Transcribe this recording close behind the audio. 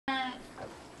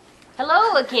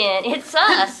Hello again, it's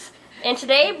us. And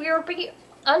today we are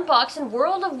unboxing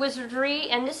World of Wizardry,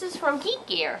 and this is from Geek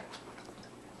Gear.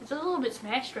 It's a little bit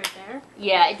smashed right there.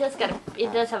 Yeah, it does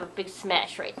have a big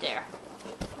smash right there.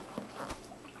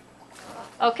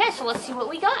 Okay, so let's see what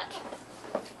we got.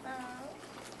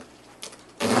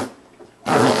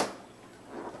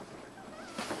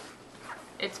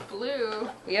 It's blue.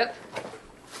 Yep.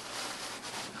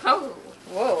 Oh.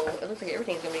 Whoa, it looks like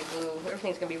everything's gonna be blue.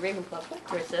 Everything's gonna be Ravenclaw. What,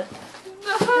 Carissa?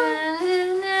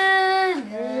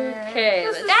 Okay,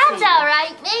 let's That's see.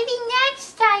 alright. Maybe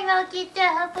next time I'll get the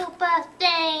Hufflepuff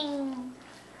thing.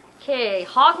 Okay,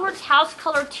 Hogwarts house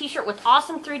color t-shirt with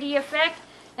awesome 3D effect.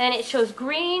 And it shows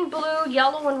green, blue,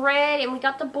 yellow, and red. And we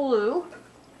got the blue.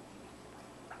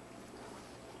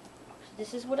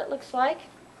 This is what it looks like.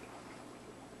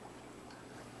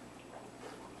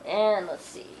 And let's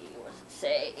see, what does it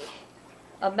say?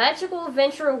 A magical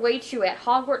adventure awaits you at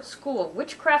Hogwarts School of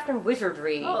Witchcraft and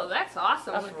Wizardry. Oh, that's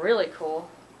awesome. That's really cool.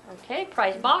 Okay,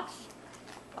 prize box.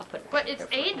 I'll put it. But it's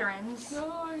Adrian's.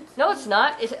 No, it's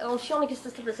not. She only gets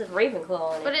the stuff that says Ravenclaw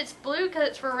on it. But it's blue because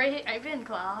it's for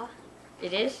Ravenclaw.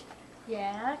 It is?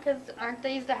 Yeah, because aren't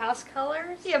these the house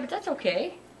colors? Yeah, but that's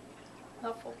okay.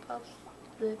 Hufflepuff,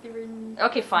 Slytherin.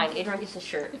 Okay, fine. Adrian gets a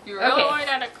shirt. If you really okay.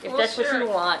 want a cool If that's shirt. what you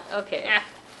want. Okay. Yeah.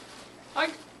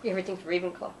 Everything's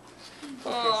Ravenclaw.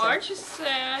 Oh, aren't you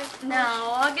sad? No,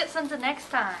 I'll get something next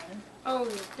time. Oh,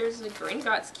 there's a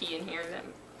Gringotts key in here that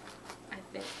I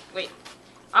think. Wait,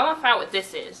 I want to find out what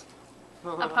this is.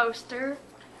 A poster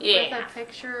Yeah. with a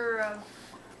picture of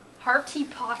Harry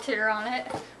Potter on it.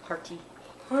 Hearty.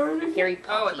 Harry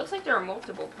Potter. Oh, it looks like there are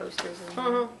multiple posters in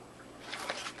there.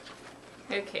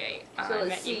 Okay, So I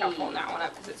let's bet you help see. hold that one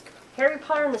up because it's. Harry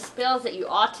Potter and the spells that you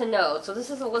ought to know. So this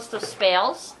is a list of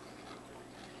spells.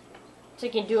 So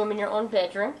you can do them in your own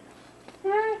bedroom.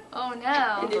 Oh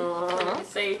no.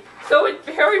 So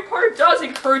Harry Potter does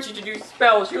encourage you to do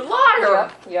spells, you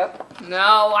liar! Yep.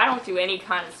 No, I don't do any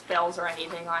kind of spells or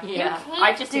anything like Yeah. that. Can't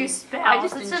I just do en- spells. I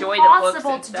just It's enjoy the books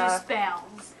impossible and to stuff. do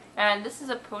spells. And this is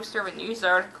a poster of a news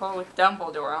article with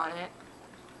Dumbledore on it.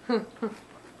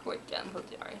 With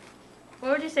Dumbledore.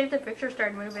 What would you say if the picture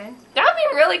started moving? That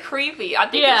would be really creepy. I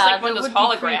think Yeah, it's like one that of those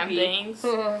would be hologram creepy. things.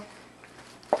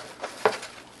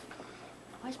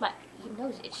 Why's my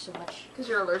nose itch so much? Because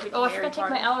you're allergic Oh, to I Harry forgot to take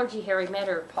Potter. my allergy Harry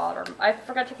Potter. I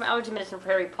forgot to take my allergy medicine for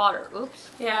Harry Potter. Oops.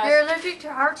 Yeah. You're allergic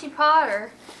to Harry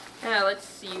Potter. Yeah, let's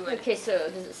see what. Okay, so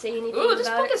does it say anything Ooh, this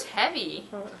about book it? is heavy.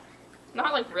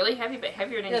 Not like really heavy, but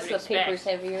heavier than Yes, you the would expect. paper's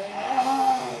heavier.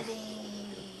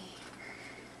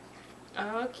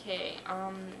 Okay,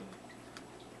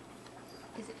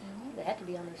 Is it in They had to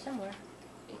be on there somewhere.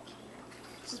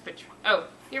 this is picture. Oh,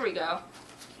 here we go.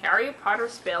 Harry Potter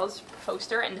spells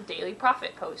poster and the Daily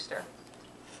Prophet poster.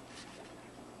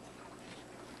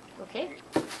 Okay.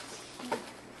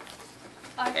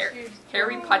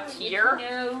 Harry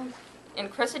Potter. And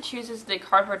Krista chooses the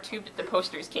cardboard tube that the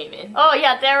posters came in. Oh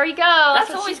yeah, there we go. That's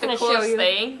what always she's the gonna show coolest you.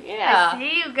 thing. I Yeah.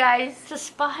 see you guys. It's a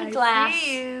spy I glass.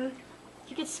 see you.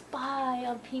 You can spy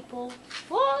on people.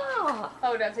 Whoa.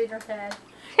 Oh, that's Adrian's head.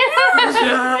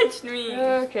 Judge me.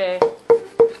 Okay.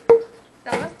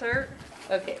 That was dirt.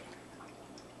 Okay.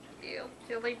 Ew,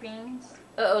 jelly beans.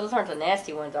 Oh, those aren't the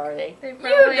nasty ones, are they? They You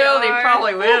know they are.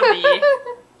 probably will be.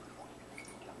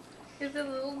 It's a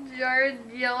little jar of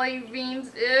jelly beans.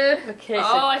 Ugh. Okay. Oh,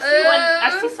 So I see one.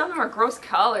 I see some of them are gross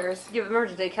colors. you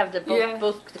remember they have the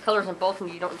both the colors in both,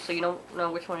 and you don't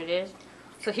know which one it is.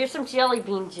 So here's some jelly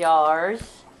bean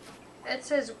jars. It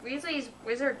says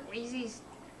Weezy's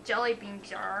jelly bean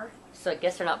jar. So I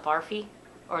guess they're not barfy,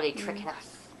 or are they tricking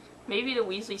us? Maybe the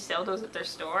Weasley sell those at their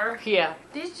store. Yeah.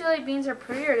 These jelly beans are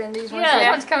prettier than these ones. Yeah. These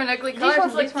ones come in ugly colors. These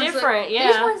ones and look different. These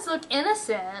Yeah. ones look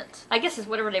innocent. I guess it's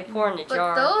whatever they pour in the But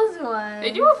jar. those ones.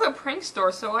 They do have a prank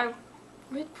store, so I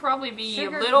would probably be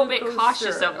Sugar a little bit glucose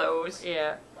cautious syrup. of those.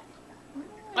 Yeah.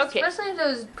 Okay. Especially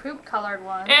those poop colored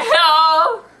ones.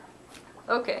 Ew!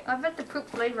 Okay. I bet the poop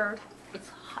flavored. It's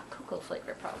hot cocoa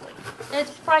flavor, probably.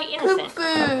 It's probably innocent.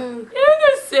 Boo.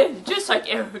 Innocent! Just like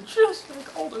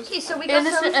all those. Okay, so we got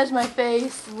Innocent some as my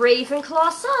face.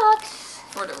 Ravenclaw socks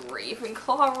For the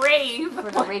Ravenclaw rave. for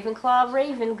the Ravenclaw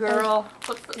Raven girl.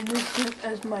 What's the... Innocent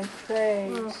as my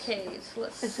face. Okay, so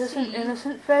let's Is this see. an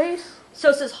innocent face? So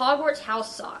it says Hogwarts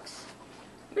house socks.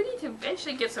 We need to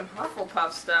eventually get some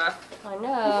Hufflepuff stuff. I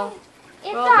know.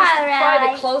 It's Well, this is probably the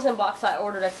alright. clothing box I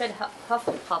ordered. I said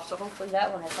Hufflepuff, so hopefully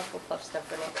that one has Hufflepuff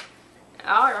stuff in it.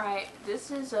 Alright,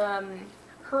 this is, I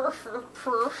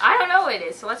don't know what it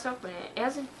is, so let's open it. It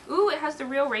has a, ooh, it has the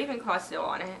real Ravenclaw still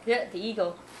on it. Yeah, the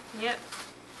eagle. Yep.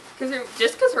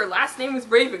 Just because her last name was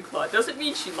Ravenclaw doesn't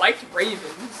mean she liked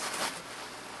ravens.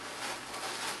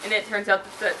 And it turns out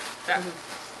that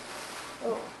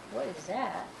Oh, what is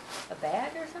that? A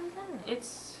bag or something?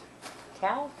 it's.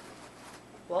 Towel?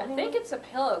 I think it's a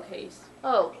pillowcase.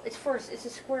 Oh, it's a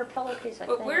square pillowcase, I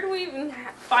think. But where do we even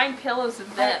find pillows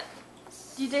of that?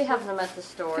 They have them at the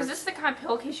store. Because this is the kind of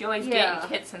pillowcase you always get in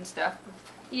kits and stuff.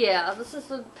 Yeah, this is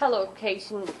the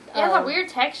pillowcase. And, It has a weird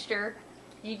texture.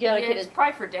 You gotta get It's it.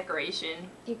 probably for decoration.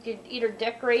 You could either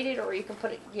decorate it, or you can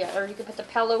put it. Yeah, or you can put the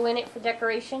pillow in it for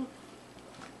decoration.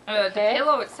 The Okay.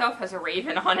 pillow itself has a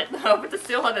raven on it though, but it's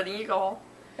still had an eagle.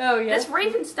 Oh yeah. This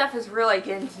raven stuff is really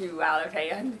getting too out of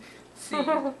hand. Let's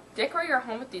see, decorate your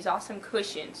home with these awesome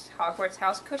cushions. Hogwarts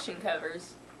house cushion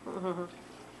covers.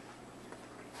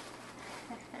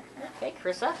 Okay,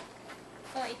 Carissa.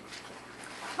 Oi.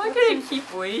 I'm gonna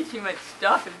keep way too much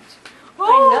stuff. I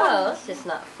know, that's just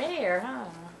not fair, huh?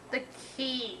 The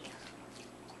key.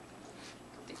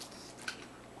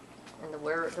 And the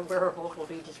wearable will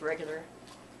be just regular.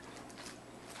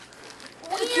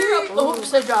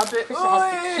 Oops, I dropped it.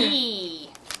 Carissa has the key.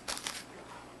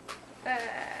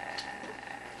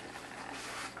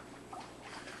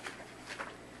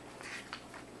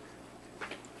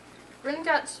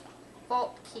 Gringotts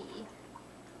vault key.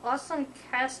 Awesome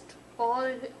cast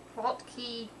vault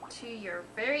key to your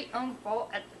very own vault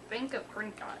at the Bank of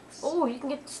Gringotts. Oh, you can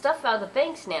get stuff out of the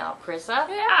banks now, Carissa.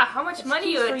 Yeah, how much It's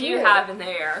money keys for do you you. have in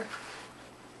there?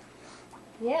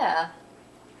 Yeah.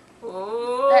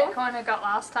 Oh, That coin I got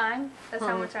last time. That's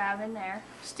how much I have in there.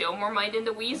 still more money than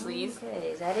the Weasleys. Okay,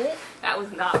 is that it? That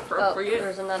was not Oh, appropriate.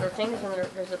 there's another thing.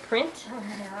 There's a print.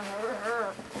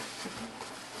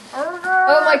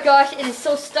 Oh my gosh, it is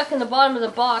so stuck in the bottom of the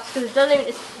box because it doesn't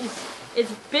even.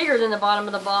 It's bigger than the bottom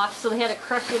of the box, so they had to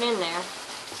crush it in there.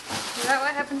 Is that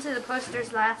what happened to the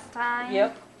posters last time?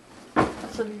 Yep.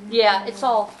 So yeah, it's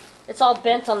all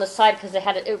bent on the side because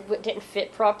it didn't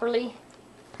fit properly.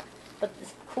 But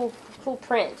it's cool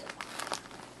print.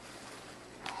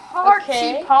 Archie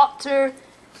Okay. Potter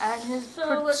and his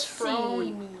So let's see,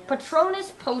 Patronus.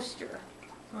 Patronus poster.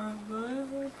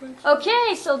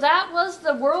 Okay, so that was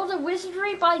the World of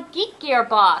Wizardry by Geek Gear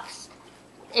box.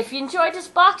 If you enjoyed this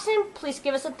boxing, please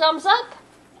give us a thumbs up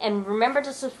and remember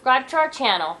to subscribe to our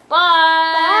channel. Bye.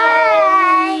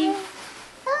 Bye.